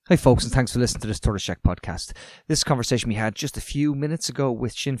Hi folks, and thanks for listening to this Tortoise Shack podcast. This conversation we had just a few minutes ago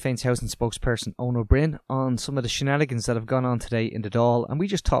with Sinn Féin's housing spokesperson Eoin O'Brien on some of the shenanigans that have gone on today in the Dáil, and we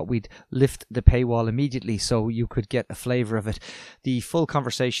just thought we'd lift the paywall immediately so you could get a flavour of it. The full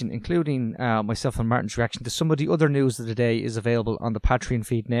conversation, including myself and Martin's reaction to some of the other news of the day, is available on the Patreon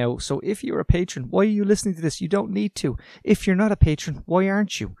feed now. So if you're a patron, why are you listening to this? You don't need to. If you're not a patron, why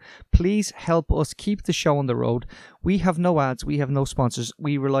aren't you? Please help us keep the show on the road. We have no ads, we have no sponsors,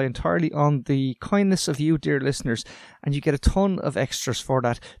 we rely entirely on the kindness of you, dear listeners, and you get a ton of extras for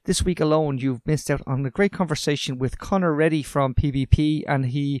that. This week alone, you've missed out on a great conversation with Conor Reddy from PBP, and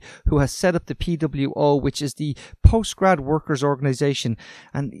he who has set up the PWO, which is the Postgrad Workers Organisation.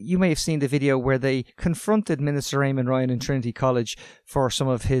 And you may have seen the video where they confronted Minister Eamon Ryan in Trinity College for some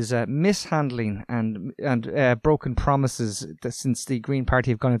of his mishandling and broken promises since the Green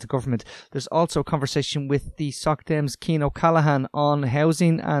Party have gone into government. There's also a conversation with the Soc Dems' Cian O'Callaghan on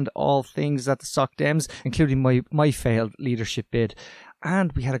housing and all things at the Soc Dems, including my failed leadership bid.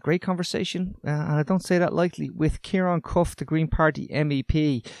 And we had a great conversation, and I don't say that lightly, with Kieran Cuff, the Green Party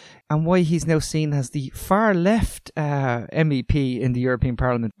MEP, and why he's now seen as the far left MEP in the European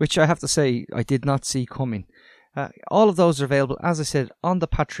Parliament, which I have to say I did not see coming. All of those are available, as I said, on the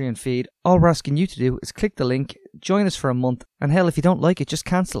Patreon feed. All we're asking you to do is click the link, join us for a month, and hell, if you don't like it, just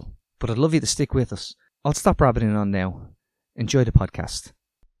cancel. But I'd love you to stick with us. I'll stop rabbiting on now. Enjoy the podcast.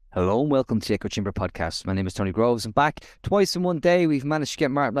 Hello and welcome to the Echo Chamber podcast. My name is Tony Groves, and back twice in one day we've managed to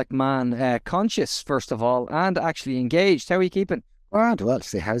get Martin Blackman conscious, first of all, and actually engaged. How are you keeping? Well,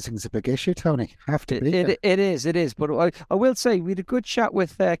 see, housing's a big issue, Tony. Have to be. It is. But I will say we had a good chat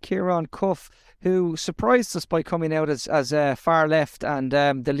with Kieran Cuff, who surprised us by coming out as far left and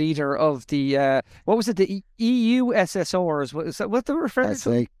the leader of the what was it, the EU SSRs? Is that what they were referring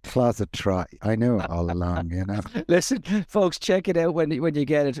to? A closet try. I knew it all along, you know. Listen, folks, check it out when you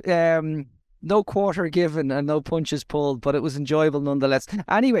get it. No quarter given and no punches pulled, but it was enjoyable nonetheless.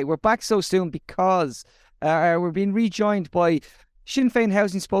 Anyway, we're back so soon because we're being rejoined by Sinn Féin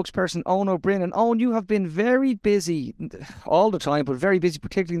housing spokesperson Eoin O'Brien. And Eoin, you have been very busy all the time, but very busy,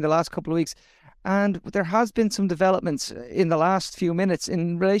 particularly in the last couple of weeks. And there has been some developments in the last few minutes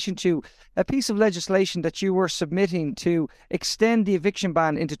in relation to a piece of legislation that you were submitting to extend the eviction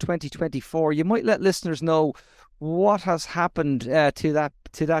ban into 2024. You might let listeners know what has happened to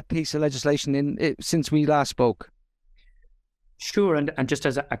that piece of legislation since we last spoke. Sure, and just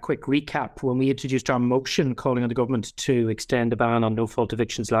as a quick recap, when we introduced our motion calling on the government to extend the ban on no-fault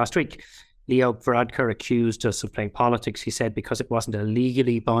evictions last week, Leo Varadkar accused us of playing politics. He said because it wasn't a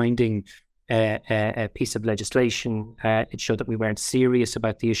legally binding a piece of legislation, it showed that we weren't serious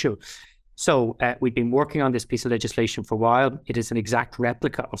about the issue. So we've been working on this piece of legislation for a while. It is an exact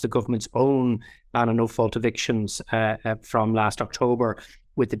replica of the government's own ban on no-fault evictions from last October,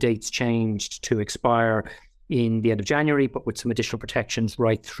 with the dates changed to expire in the end of January, but with some additional protections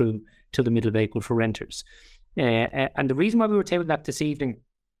right through till the middle of April for renters. And the reason why we were tabling that this evening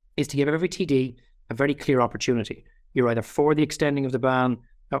is to give every TD a very clear opportunity. You're either for the extending of the ban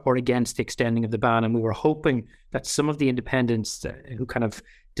or against the extending of the ban. And we were hoping that some of the independents who kind of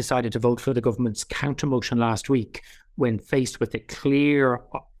decided to vote for the government's counter motion last week, when faced with a clear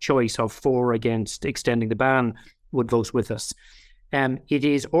choice of for or against extending the ban, would vote with us. It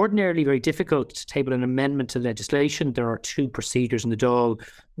is ordinarily very difficult to table an amendment to legislation. There are two procedures in the Dáil,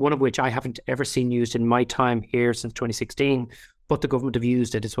 one of which I haven't ever seen used in my time here since 2016, but the government have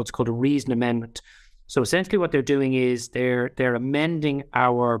used it. It's what's called a reason amendment. So essentially what they're doing is they're amending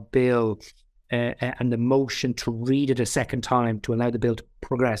our bill and the motion to read it a second time to allow the bill to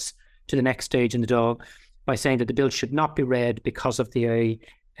progress to the next stage in the Dáil by saying that the bill should not be read because of the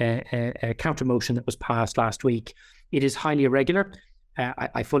counter motion that was passed last week. It is highly irregular.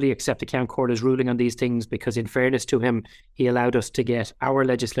 I fully accept the Crown Court's ruling on these things because, in fairness to him, he allowed us to get our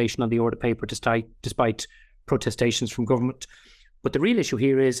legislation on the order paper despite protestations from government. But the real issue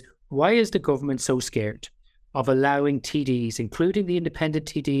here is, why is the government so scared of allowing TDs, including the independent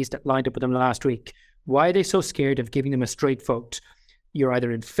TDs that lined up with them last week? Why are they so scared of giving them a straight vote? You're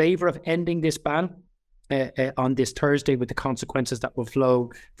either in favour of ending this ban on this Thursday with the consequences that will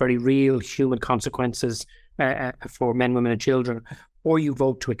flow, very real human consequences for men, women and children, or you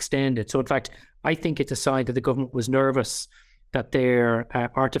vote to extend it. So in fact, I think it's a sign that the government was nervous that their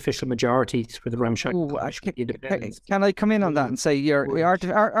artificial majorities for the Ramshack. Can I come in on that and say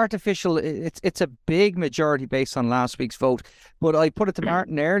artificial? It's a big majority based on last week's vote. But I put it to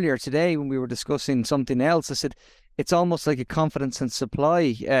Martin earlier today when we were discussing something else. I said it's almost like a confidence and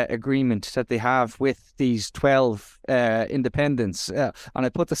supply agreement that they have with these 12 independents, and I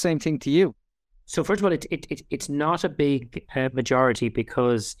put the same thing to you. So first of all, it's not a big majority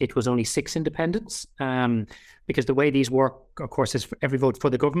because it was only 6 independents. Because the way these work, of course, is for every vote for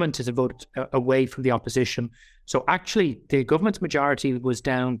the government is a vote away from the opposition. So actually, the government's majority was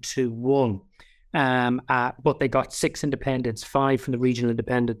down to 1, but they got 6 independents, 5 from the regional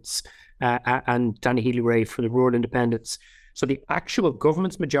independents, and Danny Healy-Rae from the rural independents. So the actual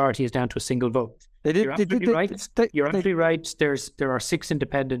government's majority is down to a single vote. You're absolutely right. There are 6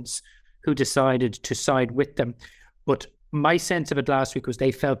 independents who decided to side with them. But my sense of it last week was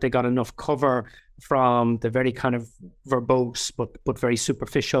they felt they got enough cover from the very kind of verbose but very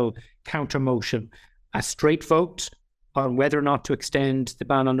superficial counter motion. A straight vote on whether or not to extend the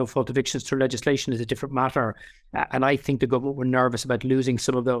ban on no-fault evictions through legislation is a different matter. And I think the government were nervous about losing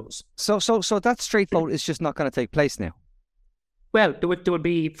some of those. So that straight vote is just not going to take place now? Well, there would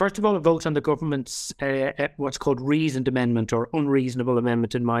be, first of all, a vote on the government's what's called reasoned amendment or unreasonable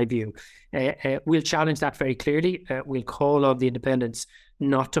amendment, in my view. We'll challenge that very clearly. We'll call on the independents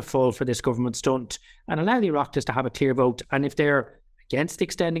not to fall for this government stunt and allow the Oireachtas to have a clear vote. And if they're against the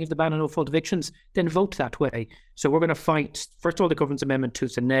extending of the ban on no-fault evictions, then vote that way. So we're going to fight, first of all, the government's amendment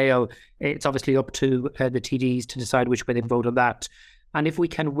tooth and nail. It's obviously up to the TDs to decide which way they vote on that. And if we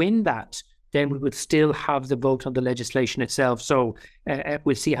can win that, then we would still have the vote on the legislation itself. So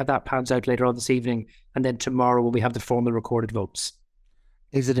we'll see how that pans out later on this evening. And then tomorrow we have the formal recorded votes.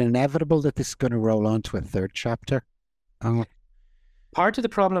 Is it inevitable that this is going to roll on to a third chapter? Part of the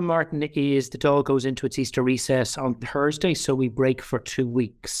problem, Martin, is the Dáil goes into its Easter recess on Thursday, so we break for 2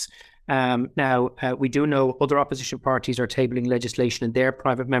 weeks. Now, we do know other opposition parties are tabling legislation in their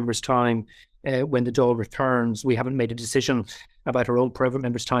private members' time when the Dáil returns. We haven't made a decision about our own private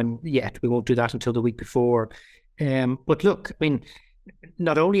members' time yet. We won't do that until the week before. But look, I mean,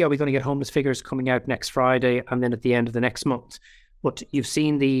 not only are we going to get homeless figures coming out next Friday and then at the end of the next month, but you've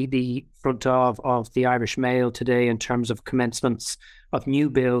seen the front of the Irish Mail today in terms of commencements of new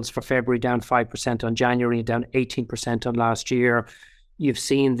bills for February, down 5% on January and down 18% on last year. You've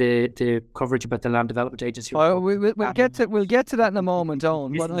seen the coverage about the Land Development Agency. Oh, we'll get to that in a moment,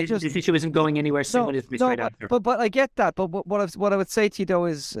 Owen. This issue isn't going anywhere soon. But I get that. But what I would say to you though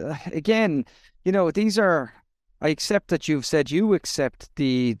is, again, these are. I accept that you've said you accept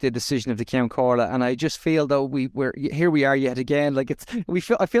the decision of the Ceann Comhairle, and I just feel though we are yet again. Like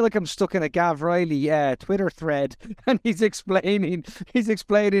I feel like I'm stuck in a Gav Riley Twitter thread, and he's explaining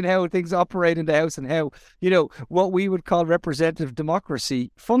how things operate in the House and how what we would call representative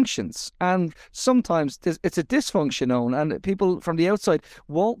democracy functions, and sometimes it's a dysfunction, Owen, and people from the outside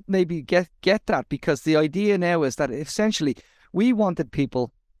won't maybe get that, because the idea now is that essentially we wanted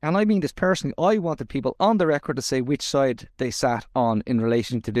people. And I mean this personally, I wanted people on the record to say which side they sat on in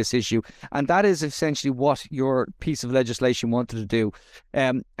relation to this issue. And that is essentially what your piece of legislation wanted to do.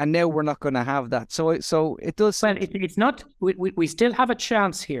 And now we're not going to have that. So it does... Well, it's not... We still have a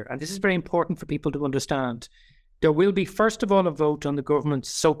chance here. And this is very important for people to understand. There will be, first of all, a vote on the government's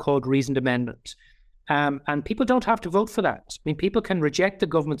so-called reasoned amendment. And people don't have to vote for that. I mean, people can reject the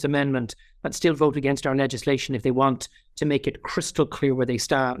government's amendment and still vote against our legislation if they want to make it crystal clear where they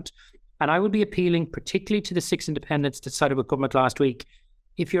stand. And I would be appealing particularly to the 6 independents that sided with government last week.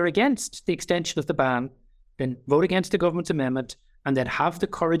 If you're against the extension of the ban, then vote against the government's amendment and then have the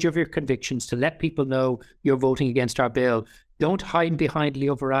courage of your convictions to let people know you're voting against our bill. Don't hide behind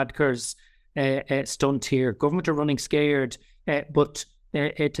Leo Varadkar's stunt here. Government are running scared, but...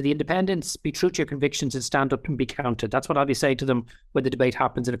 to the independents, be true to your convictions and stand up and be counted. That's what I'll be saying to them when the debate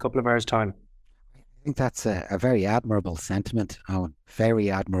happens in a couple of hours' time. I think that's a very admirable sentiment, Owen. Very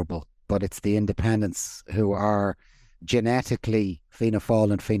admirable. But it's the independents who are genetically Fianna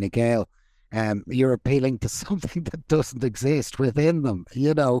Fáil and Fine Gael. You're appealing to something that doesn't exist within them,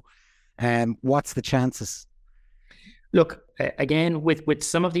 What's the chances? Look, again, with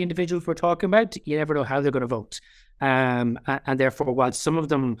some of the individuals we're talking about, you never know how they're going to vote. And therefore, while some of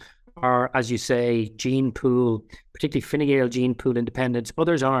them are, as you say, gene pool, particularly Fine Gael gene pool independents,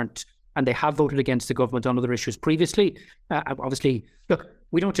 others aren't, and they have voted against the government on other issues previously. Obviously, look,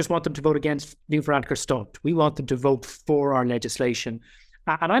 we don't just want them to vote against Leo Varadkar's stunt. We want them to vote for our legislation.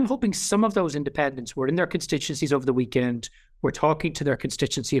 And I'm hoping some of those independents were in their constituencies over the weekend. We're talking to their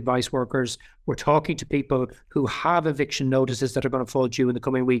constituency advice workers. We're talking to people who have eviction notices that are going to fall due in the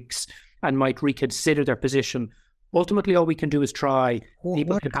coming weeks and might reconsider their position. Ultimately, all we can do is try.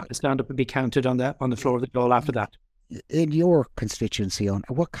 People can have to stand up and be counted on the floor of the Dáil after that. In your constituency,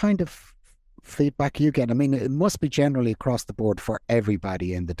 what kind of feedback you get? I mean, it must be generally across the board for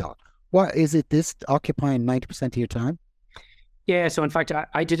everybody in the Dáil. What is it? This occupying 90% of your time? Yeah, so in fact,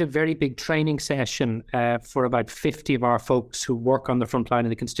 I did a very big training session for about 50 of our folks who work on the front line in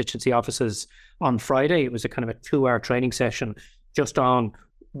the constituency offices on Friday. It was a kind of a 2-hour training session just on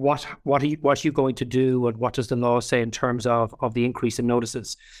what are you going to do and what does the law say in terms of the increase in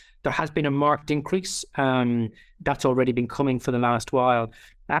notices. There has been a marked increase. That's already been coming for the last while.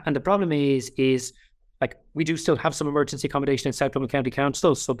 And the problem is like we do still have some emergency accommodation in South Dublin County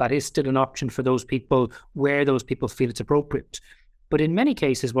Council, so that is still an option for those people where those people feel it's appropriate. But in many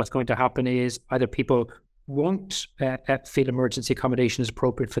cases, what's going to happen is either people won't feel emergency accommodation is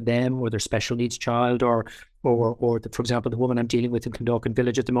appropriate for them or their special needs child, or for example, the woman I'm dealing with in Clondalkin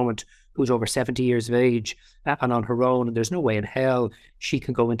Village at the moment, who's over 70 years of age and on her own, and there's no way in hell she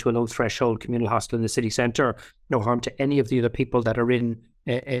can go into a low threshold communal hostel in the city centre. No harm to any of the other people that are in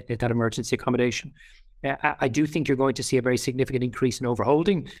that emergency accommodation. I do think you're going to see a very significant increase in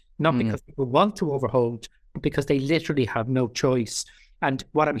overholding, not because people want to overhold, but because they literally have no choice. And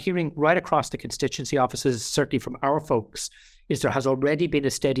what I'm hearing right across the constituency offices, certainly from our folks, is there has already been a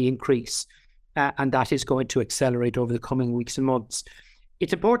steady increase, and that is going to accelerate over the coming weeks and months.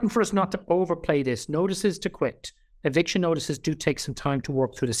 It's important for us not to overplay this. Notices to quit. Eviction notices do take some time to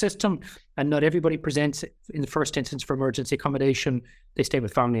work through the system, and not everybody presents in the first instance for emergency accommodation. They stay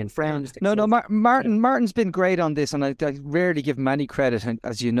with family and friends. Martin's been great on this, and I rarely give him any credit,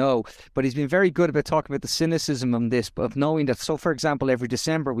 as you know, but he's been very good about talking about the cynicism on this, of knowing that, so for example, every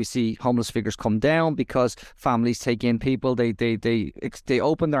December we see homeless figures come down because families take in people, they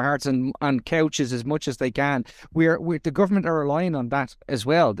open their hearts and couches as much as they can. The government are relying on that as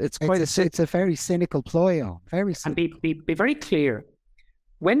well. It's a very cynical ploy, very cynical. And be very clear.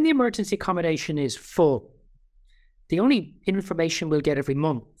 When the emergency accommodation is full, the only information we'll get every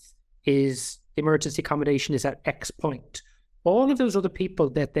month is the emergency accommodation is at X point. All of those other people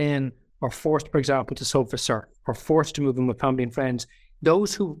that then are forced, for example, to sofa surf or forced to move in with family and friends,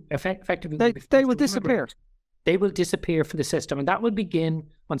 those who effectively... They will disappear. They will disappear from the system, and that will begin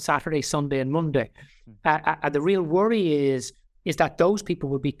on Saturday, Sunday and Monday. And the real worry is that those people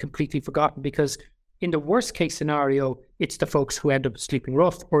will be completely forgotten, because in the worst case scenario, it's the folks who end up sleeping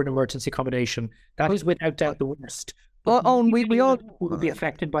rough or in emergency accommodation. That is without doubt the worst. We all will be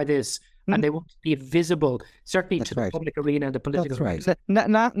affected by this, and they won't be visible, certainly to the public arena and the political arena.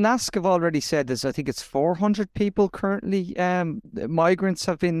 NASC have already said this. I think it's 400 people currently. Migrants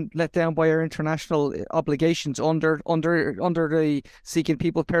have been let down by our international obligations under the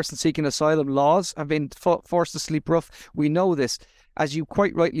person seeking asylum laws, have been forced to sleep rough. We know this, as you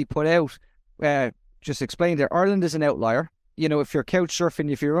quite rightly put out. Just explained there, Ireland is an outlier. You know, if you're couch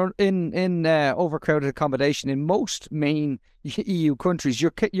surfing, if you're in overcrowded accommodation in most main EU countries,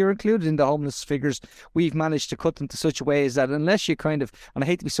 you're included in the homeless figures. We've managed to cut them to such a way as that unless you kind of, and I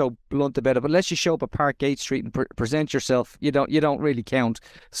hate to be so blunt about it, but unless you show up at Parkgate Street and present yourself, you don't really count.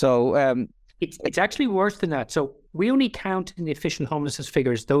 So it's actually worse than that. So we only count in the official homelessness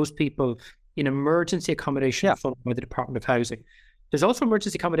figures those people in emergency accommodation funded by the Department of Housing. There's also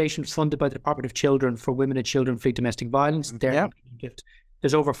emergency accommodation funded by the Department of Children for women and children fleeing domestic violence.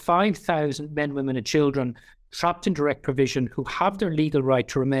 There's over 5,000 men, women and children trapped in direct provision who have their legal right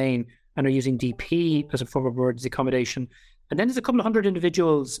to remain and are using DP as a form of emergency accommodation. And then there's a couple of hundred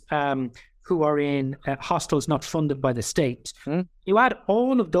individuals who are in hostels not funded by the state. You add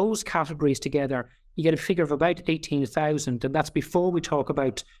all of those categories together, you get a figure of about 18,000. And that's before we talk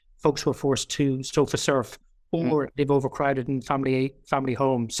about folks who are forced to sofa surf or they've overcrowded in family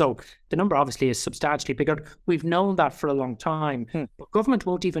homes. So the number obviously is substantially bigger. We've known that for a long time, but government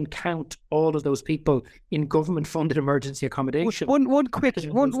won't even count all of those people in government-funded emergency accommodation. One quick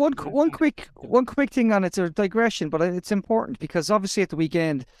thing on it. It's a digression, but it's important because obviously at the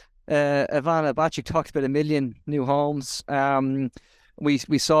weekend, Ivana Bacik talked about 1 million new homes.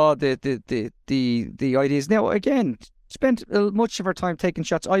 We saw the ideas. Now again, spent much of our time taking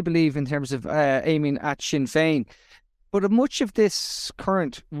shots, I believe, in terms of aiming at Sinn Féin. But much of this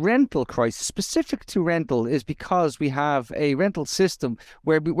current rental crisis, specific to rental, is because we have a rental system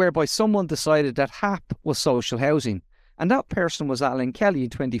whereby someone decided that HAP was social housing. And that person was Alan Kelly in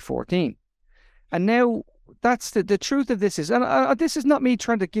 2014. And now that's the truth of this is, and this is not me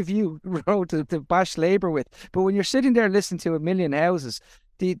trying to give you road to bash Labour with, but when you're sitting there listening to 1 million houses,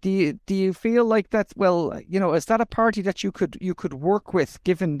 do you feel like that? Well, you know, is that a party that you could work with,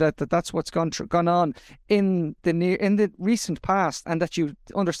 given that that's what's gone on in the recent past, and that you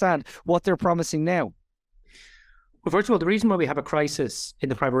understand what they're promising now? Well, first of all, the reason why we have a crisis in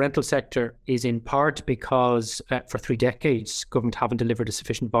the private rental sector is in part because for 3 decades, government haven't delivered a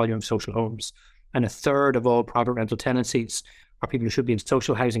sufficient volume of social homes, and 1/3 of all private rental tenancies are people who should be in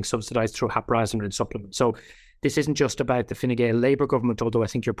social housing subsidised through HAP, RAS and supplement. So This isn't just about the Fine Gael Labour government, although I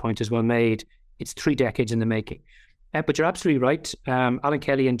think your point is well made. It's 3 decades in the making. But you're absolutely right. Alan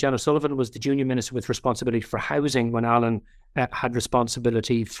Kelly and Jan O'Sullivan was the junior minister with responsibility for housing when Alan had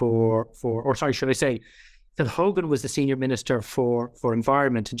responsibility Phil Hogan was the senior minister for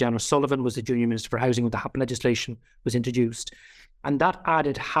environment, and Jan O'Sullivan was the junior minister for housing when the HAP legislation was introduced. And that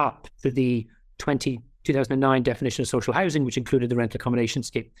added HAP to the 2009 definition of social housing, which included the rental accommodation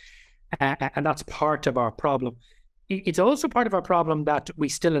scheme. And that's part of our problem. It's also part of our problem that we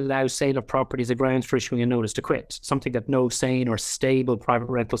still allow sale of property as a grounds for issuing a notice to quit, something that no sane or stable private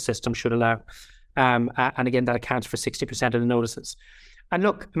rental system should allow. And again, that accounts for 60% of the notices. And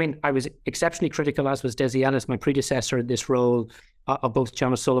look, I mean, I was exceptionally critical, as was Desi Ellis, my predecessor in this role, of both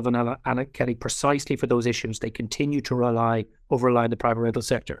Jan O'Sullivan and Alan Kelly, precisely for those issues. They continue to rely on the private rental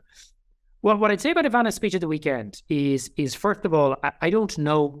sector. Well, what I'd say about Ivana's speech at the weekend is first of all, I don't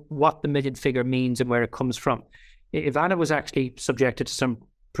know what the million figure means and where it comes from. Ivana was actually subjected to some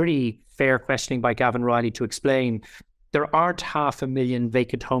pretty fair questioning by Gavin Riley to explain there aren't 500,000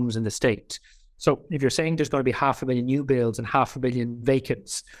 vacant homes in the state. So if you're saying there's going to be 500,000 new builds and 500,000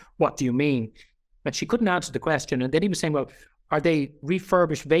 vacants, what do you mean? And she couldn't answer the question. And then he was saying, well, are they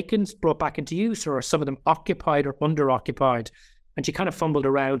refurbished vacants brought back into use, or are some of them occupied or under-occupied? And she kind of fumbled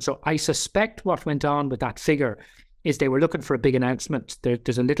around. So I suspect what went on with that figure is they were looking for a big announcement.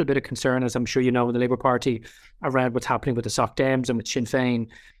 There's a little bit of concern, as I'm sure you know, in the Labour Party around what's happening with the Soc Dems and with Sinn Féin.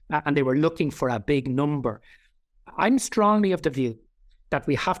 And they were looking for a big number. I'm strongly of the view that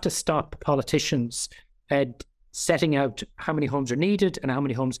we have to stop politicians setting out how many homes are needed and how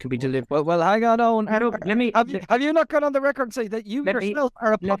many homes can be delivered. Well, hang on, Owen. Have you not gone on the record and say that you yourself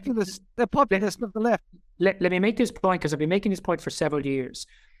are a populist, the populist of the left? Let me make this point, because I've been making this point for several years.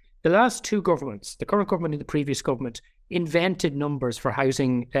 The last two governments, the current government and the previous government, invented numbers for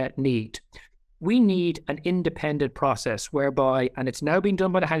housing need. We need an independent process whereby, and it's now being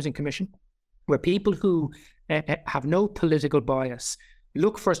done by the Housing Commission, where people who have no political bias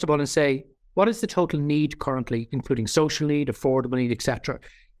look first of all and say, what is the total need currently, including social need, affordable need, etc.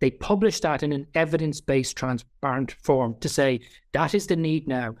 They publish that in an evidence-based, transparent form to say, that is the need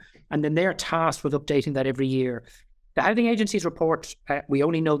now. And then they're tasked with updating that every year. The Housing Agency's report, we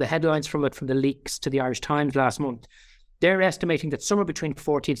only know the headlines from it from the leaks to the Irish Times last month. They're estimating that somewhere between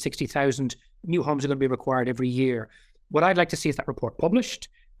 40 and 60,000 new homes are going to be required every year. What I'd like to see is that report published,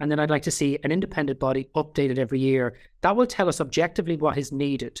 and then I'd like to see an independent body updated every year. That will tell us objectively what is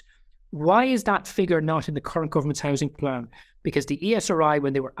needed. Why is that figure not in the current government's housing plan? Because the ESRI,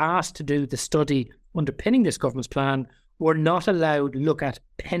 when they were asked to do the study underpinning this government's plan, were not allowed to look at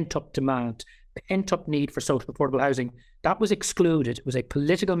pent-up demand, pent-up need for social affordable housing. That was excluded. It was a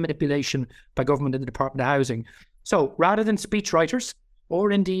political manipulation by government and the Department of Housing. So rather than speechwriters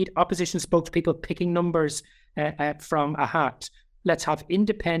or indeed opposition spokespeople picking numbers from a hat, let's have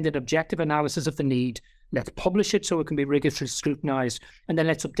independent, objective analysis of the need. Let's publish it so it can be rigorously scrutinised, and then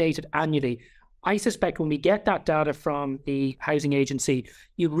let's update it annually. I suspect when we get that data from the Housing Agency,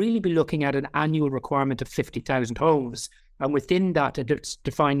 you'd really be looking at an annual requirement of 50,000 homes, and within that, a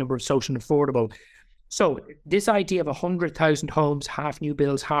defined number of social and affordable. So this idea of 100,000 homes, half new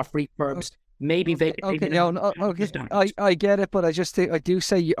builds, half refurbs, maybe vacant. I get it, but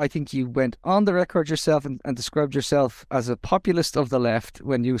I think you went on the record yourself and described yourself as a populist of the left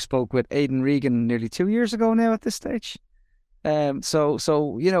when you spoke with Aidan Regan nearly 2 years ago now at this stage.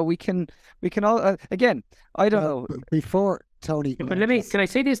 So you know, we can all again. I don't know. Before Tony, but can I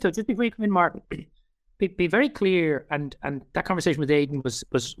say this though, just before you come in, Martin? Be very clear, and that conversation with Aidan was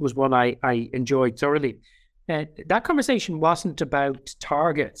one I enjoyed thoroughly. That conversation wasn't about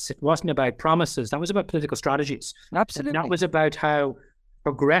targets. It wasn't about promises. That was about political strategies. Absolutely. And that was about how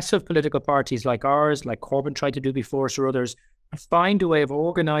progressive political parties like ours, like Corbyn tried to do before us or others, find a way of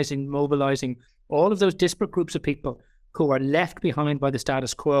organising, mobilising all of those disparate groups of people who are left behind by the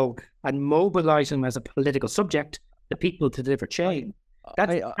status quo and mobilising them as a political subject, the people to deliver change.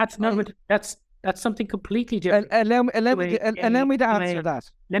 That's something completely different. Allow me to answer that.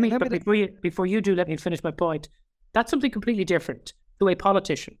 Before you do, let me finish my point. That's something completely different to a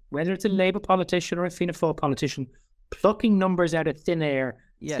politician, whether it's a Labour politician or a Fianna Fáil politician, plucking numbers out of thin air,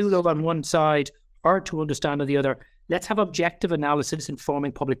 too low on one side, hard to understand on the other. Let's have objective analysis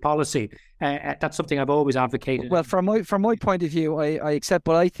informing public policy. That's something I've always advocated. Well, from my point of view, I accept,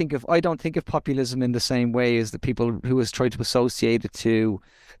 but I don't think of populism in the same way as the people who has tried to associate it to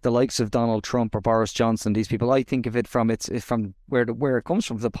the likes of Donald Trump or Boris Johnson. These people, I think of it from where it comes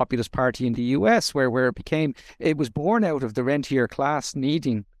from, the Populist Party in the US, where it was born out of the rentier class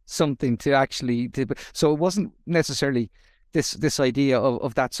needing something to actually. So it wasn't necessarily this idea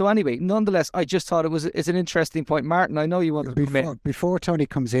of that. So anyway, nonetheless, I just thought it's an interesting point. Martin, I know you want to come in. Before Tony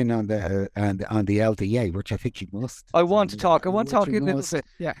comes in on the LDA, which I think you must. I want to talk a little bit.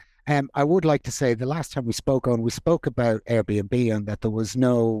 Yeah. I would like to say the last time we spoke about Airbnb and that there's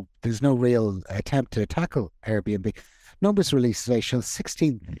no real attempt to tackle Airbnb. Numbers released today show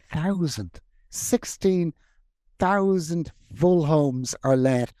 16,000 full homes are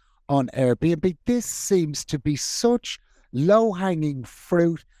let on Airbnb. This seems to be such low-hanging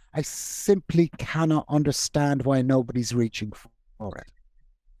fruit. I simply cannot understand why nobody's reaching for it.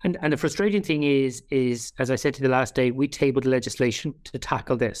 And the frustrating thing is, as I said to you the last day, we tabled legislation to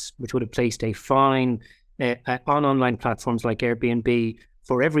tackle this, which would have placed a fine on online platforms like Airbnb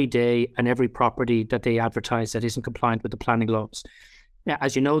for every day and every property that they advertise that isn't compliant with the planning laws. Now,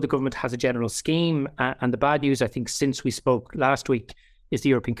 as you know, the government has a general scheme, and the bad news, I think, since we spoke last week, is the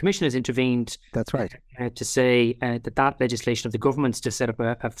European Commission has intervened. That's right. To say that legislation of the government's to set up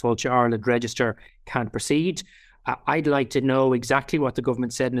a Fáilte Ireland register can't proceed. I'd like to know exactly what the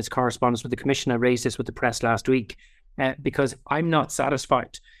government said in its correspondence with the Commission. I raised this with the press last week because I'm not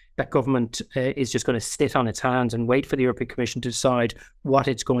satisfied that government is just going to sit on its hands and wait for the European Commission to decide what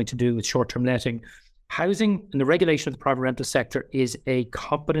it's going to do with short-term letting. Housing and the regulation of the private rental sector is a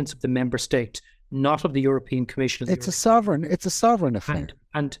competence of the member state, not of the European Commission. It's a sovereign affair.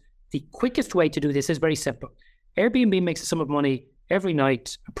 And the quickest way to do this is very simple. Airbnb makes a sum of money every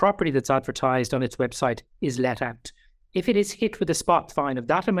night. A property that's advertised on its website is let out. If it is hit with a spot fine of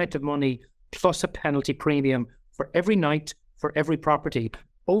that amount of money plus a penalty premium for every night, for every property,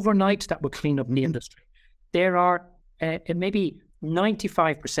 overnight that will clean up the industry. There are maybe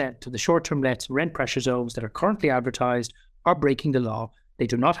 95% of the short-term lets rent pressure zones that are currently advertised are breaking the law. They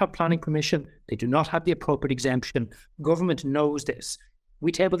do not have planning permission. They do not have the appropriate exemption. Government knows this.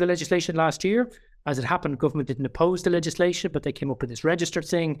 We tabled the legislation last year. As it happened, government didn't oppose the legislation, but they came up with this register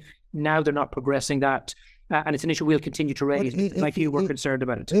thing. Now they're not progressing that. And it's an issue we'll continue to raise. Like you were concerned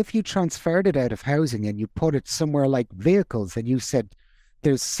about it. If you transferred it out of housing and you put it somewhere like vehicles and you said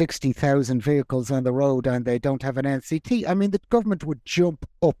there's 60,000 vehicles on the road and they don't have an NCT, I mean, the government would jump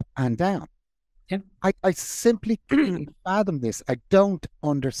up and down. Yeah. I simply can't fathom this. I don't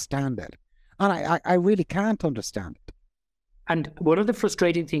understand it. And I really can't understand it. And one of the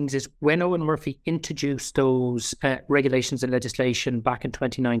frustrating things is when Eoghan Murphy introduced those regulations and legislation back in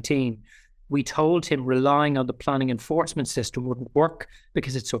 2019, we told him relying on the planning enforcement system wouldn't work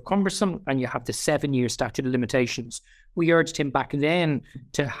because it's so cumbersome and you have the 7-year statute of limitations. We urged him back then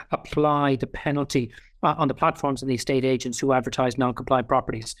to apply the penalty on the platforms and the estate agents who advertise non-compliant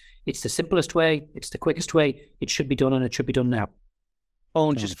properties. It's the simplest way, it's the quickest way, it should be done, and it should be done now.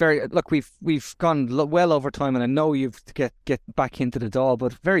 Owen, just we've gone well over time, and I know you've to get back into the Dáil,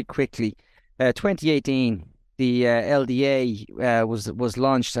 but very quickly, 2018, the LDA was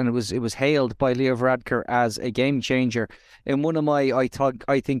launched, and it was hailed by Leo Varadkar as a game changer. In one of my I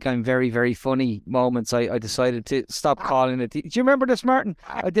think I'm very, very funny moments, I decided to stop calling it. Do you remember this, Martin?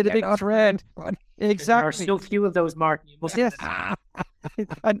 I did a big thread. Exactly. There are so few of those, Martin. Yes.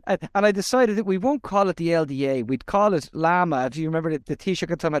 and I decided that we won't call it the LDA. We'd call it Llama. If you remember, the Taoiseach at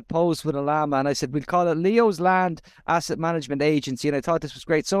the time had posed with a llama, and I said we'd call it Leo's Land Asset Management Agency, and I thought this was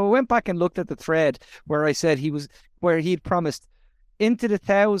great. So I went back and looked at the thread where I said where he'd promised into the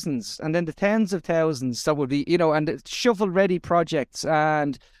thousands and then the tens of thousands that would be, and shovel-ready projects,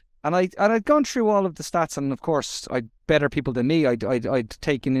 and I'd gone through all of the stats, and of course, better people than me, I'd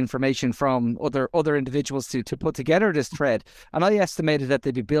taken information from other individuals to put together this thread, and I estimated that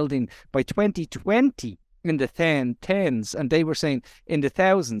they'd be building by 2020 in the tens, and they were saying in the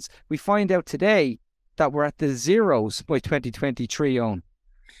thousands. We find out today that we're at the zeros by 2023 on.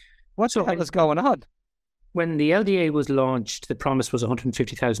 What the hell is going on? When the LDA was launched, the promise was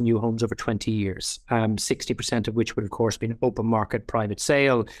 150,000 new homes over 20 years, 60% of which would, of course, be an open market private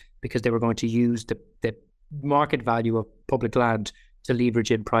sale because they were going to use the market value of public land to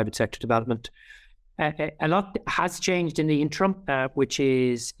leverage in private sector development. A lot has changed in the interim, which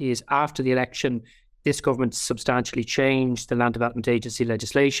is after the election, this government substantially changed the Land Development Agency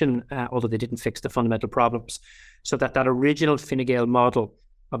legislation, although they didn't fix the fundamental problems. So that original Fine Gael model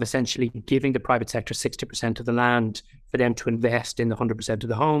of essentially giving the private sector 60% of the land for them to invest in the 100% of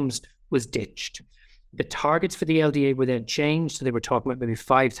the homes was ditched. The targets for the LDA were then changed. So they were talking about maybe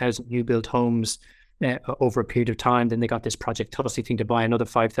 5,000 new build homes over a period of time. Then they got this Project Tulsi thing to buy another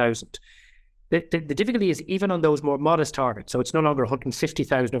 5,000. The difficulty is even on those more modest targets. So it's no longer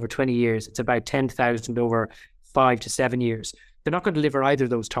 150,000 over 20 years. It's about 10,000 over 5 to 7 years. They're not going to deliver either of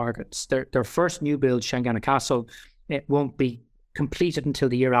those targets. Their first new build, Shangana Castle, it won't be completed until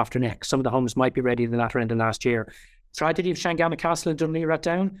the year after next. Some of the homes might be ready in the latter end of last year. tragedy of Shanganagh Castle and Dunleer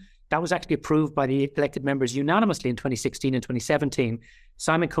Down, that was actually approved by the elected members unanimously in 2016 and 2017.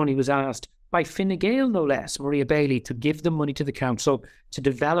 Simon Coney was asked by Fine Gael, no less, Maria Bailey, to give the money to the council to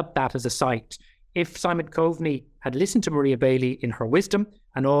develop that as a site. If Simon Coveney had listened to Maria Bailey in her wisdom,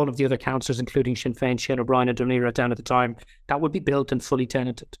 and all of the other councillors, including Sinn Féin, Shane O'Brien and Dunleer Down at the time, that would be built and fully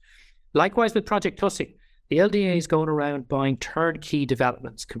tenanted. Likewise with Project Tussey, the LDA is going around buying turnkey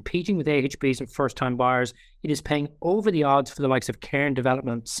developments, competing with AHBs and first-time buyers. It is paying over the odds for the likes of Cairn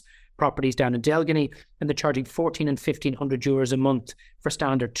Developments properties down in Delgany, and they're charging €1,400 and €1,500 a month for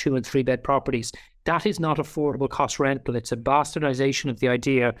standard 2 and 3 bed properties. That is not affordable cost rental. It's a bastardization of the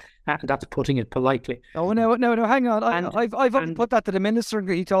idea, and that's putting it politely. Oh, no, hang on. I've put that to the minister, and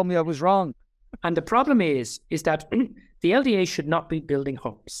he told me I was wrong. And the problem is that the LDA should not be building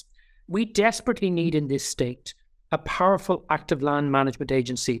homes. We desperately need in this state a powerful active land management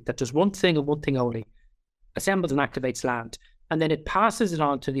agency that does one thing and one thing only: assembles and activates land. And then it passes it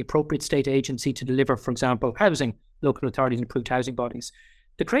on to the appropriate state agency to deliver, for example, housing, local authorities and approved housing bodies.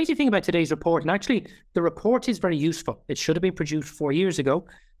 The crazy thing about today's report, and actually the report is very useful. It should have been produced 4 years ago,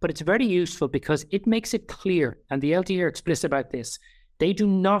 but it's very useful because it makes it clear, and the LDA are explicit about this, they do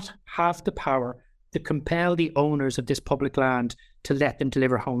not have the power to compel the owners of this public land to let them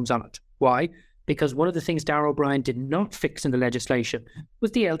deliver homes on it. Why? Because one of the things Darragh O'Brien did not fix in the legislation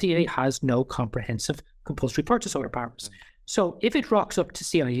was the LDA has no comprehensive compulsory purchase order powers. So if it rocks up to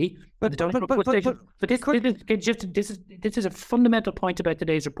CIE, this is a fundamental point about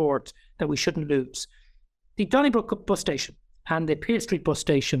today's report that we shouldn't lose. The Donnybrook bus station and the Pearse Street bus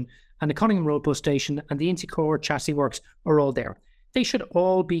station and the Cunningham Road bus station and the Inchicore chassis works are all there. They should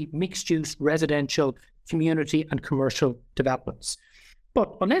all be mixed-use, residential, community and commercial developments.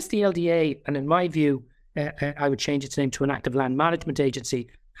 But unless the LDA, and in my view, I would change its name to an active land management agency,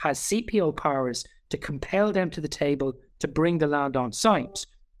 has CPO powers to compel them to the table to bring the land on site,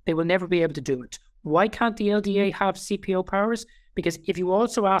 they will never be able to do it. Why can't the LDA have CPO powers? Because if you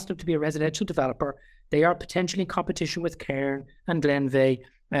also ask them to be a residential developer, they are potentially in competition with Cairn and Glenveigh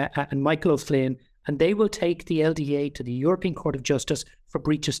and Michael O'Flynn, and they will take the LDA to the European Court of Justice for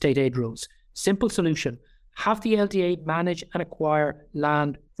breach of state aid rules. Simple solution: have the LDA manage and acquire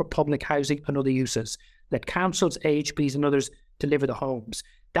land for public housing and other uses. Let councils, AHBs and others deliver the homes.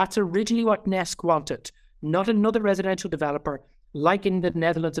 That's originally what NESC wanted, not another residential developer like in the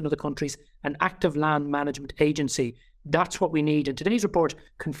Netherlands and other countries, an active land management agency. That's what we need. And today's report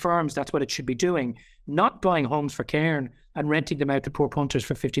confirms that's what it should be doing, not buying homes for Cairn and renting them out to poor punters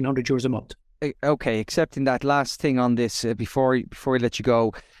for €1,500 a month. Okay, accepting that last thing on this, before we let you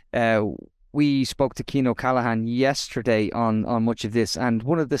go, we spoke to Cian O'Callaghan yesterday on much of this, and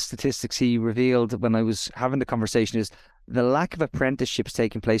one of the statistics he revealed when I was having the conversation is the lack of apprenticeships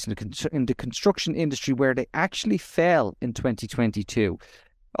taking place in the construction industry, where they actually fell in 2022.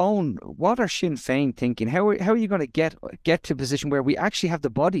 Owen, what are Sinn Féin thinking? How are you going to get to a position where we actually have the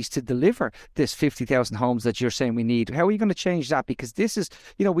bodies to deliver this 50,000 homes that you're saying we need? How are you going to change that? Because this is,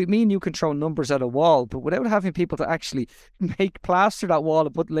 we mean you can throw numbers at a wall, but without having people to actually plaster that wall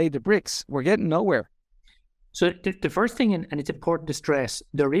and lay the bricks, we're getting nowhere. So the first thing, and it's important to stress,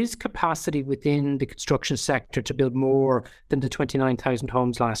 there is capacity within the construction sector to build more than the 29,000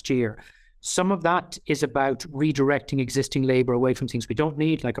 homes last year. Some of that is about redirecting existing labour away from things we don't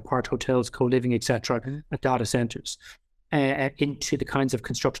need, like apart hotels, co-living, etc., and data centres, into the kinds of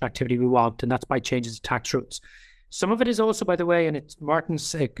construction activity we want, and that's by changes to tax routes. Some of it is also, by the way, and it's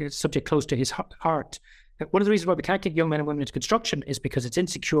Martin's subject close to his heart, one of the reasons why we can't get young men and women into construction is because it's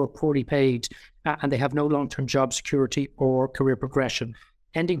insecure, poorly paid, and they have no long-term job security or career progression.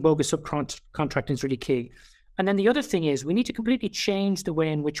 Ending bogus subcontracting is really key. And then the other thing is we need to completely change the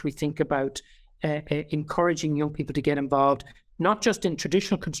way in which we think about encouraging young people to get involved, not just in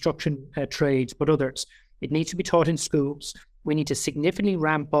traditional construction trades, but others. It needs to be taught in schools. We need to significantly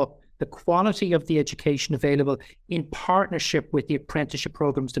ramp up the quality of the education available in partnership with the apprenticeship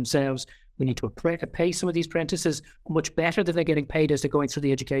programs themselves. We need to pay some of these apprentices much better than they're getting paid as they're going through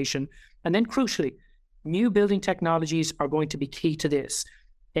the education. And then crucially, new building technologies are going to be key to this.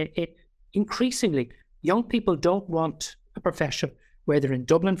 Increasingly, young people don't want a profession where they're in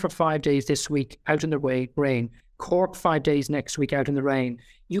Dublin for 5 days this week out in the rain, Cork 5 days next week out in the rain.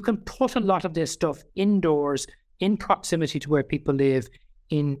 You can put a lot of this stuff indoors, in proximity to where people live,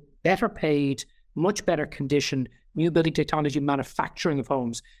 in better paid, much better conditioned, new building technology manufacturing of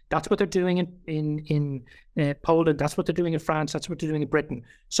homes. That's what they're doing in Poland. That's what they're doing in France. That's what they're doing in Britain.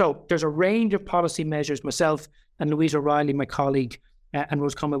 So there's a range of policy measures myself and Louise O'Reilly, my colleague, and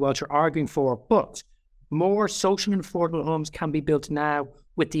Rose Conway Welch are arguing for. But more social and affordable homes can be built now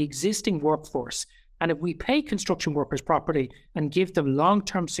with the existing workforce. And if we pay construction workers properly and give them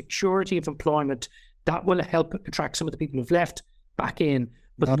long-term security of employment, that will help attract some of the people who've left back in.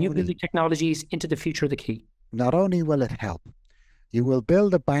 But new building technologies into the future are the key. Not only will it help, you will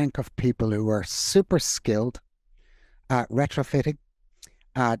build a bank of people who are super skilled at retrofitting,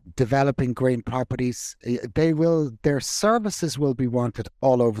 at developing green properties. Their services will be wanted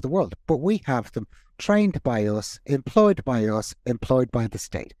all over the world, but we have them trained by us, employed by the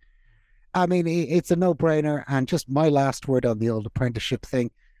state. I mean, it's a no-brainer. And just my last word on the old apprenticeship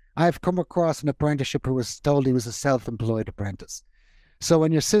thing, I've come across an apprenticeship who was told he was a self-employed apprentice. So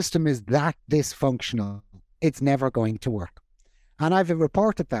when your system is that dysfunctional, it's never going to work. And I've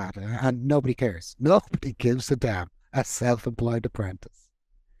reported that, and nobody cares. Nobody gives a damn. A self-employed apprentice.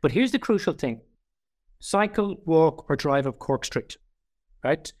 But here's the crucial thing. Cycle, walk, or drive up Cork Street,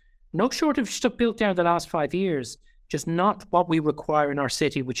 right? No shortage of stuff built there in the last 5 years, just not what we require in our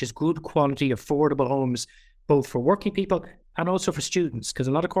city, which is good quality, affordable homes, both for working people and also for students, because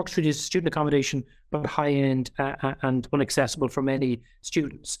a lot of Cork Street is student accommodation, but high-end and inaccessible for many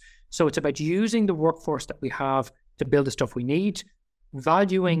students. So it's about using the workforce that we have to build the stuff we need,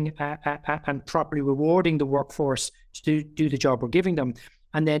 valuing and properly rewarding the workforce to do the job we're giving them,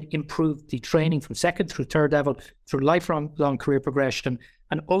 and then improve the training from second through third level through lifelong career progression,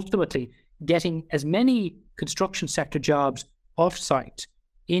 and ultimately getting as many construction sector jobs off-site,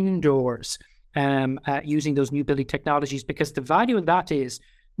 indoors, using those new building technologies, because the value in that is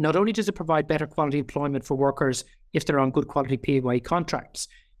not only does it provide better quality employment for workers if they're on good quality PAYE contracts,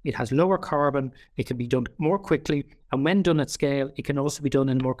 it has lower carbon, it can be done more quickly, and when done at scale, it can also be done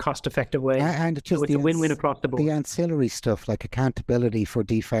in a more cost-effective way. And so it's a win-win across the board. The ancillary stuff, like accountability for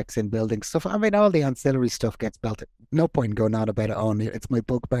defects in building stuff, I mean, all the ancillary stuff gets built. No point going on about it only. It's my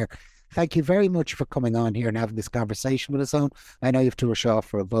bugbear. Thank you very much for coming on here and having this conversation with us, Owen. I know you have to rush off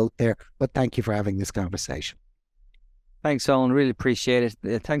for a vote there, but thank you for having this conversation. Thanks, Owen. Really appreciate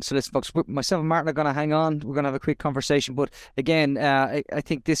it. Thanks for listening, folks. Myself and Martin are going to hang on. We're going to have a quick conversation. But again, I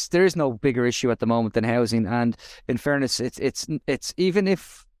think there is no bigger issue at the moment than housing. And in fairness, it's even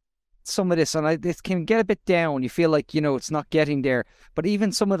if some of this, and it can get a bit down, you feel like, it's not getting there. But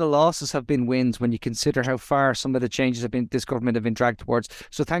even some of the losses have been wins when you consider how far some of the changes this government have been dragged towards.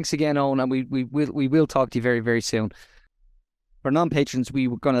 So thanks again, Owen, and we will talk to you very, very soon. For non-patrons, we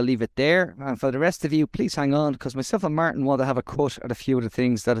were going to leave it there. And for the rest of you, please hang on, because myself and Martin want to have a cut at a few of the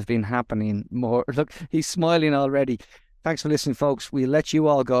things that have been happening more. Look, he's smiling already. Thanks for listening, folks. We'll let you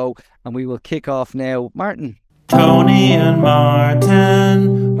all go, and we will kick off now. Martin. Tony and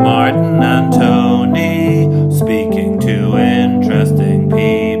Martin, Martin and Tony, speaking to interesting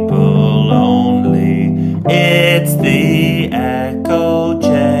people only. It's the Echo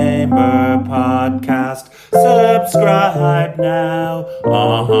Chamber podcast. Subscribe now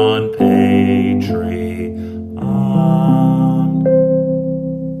on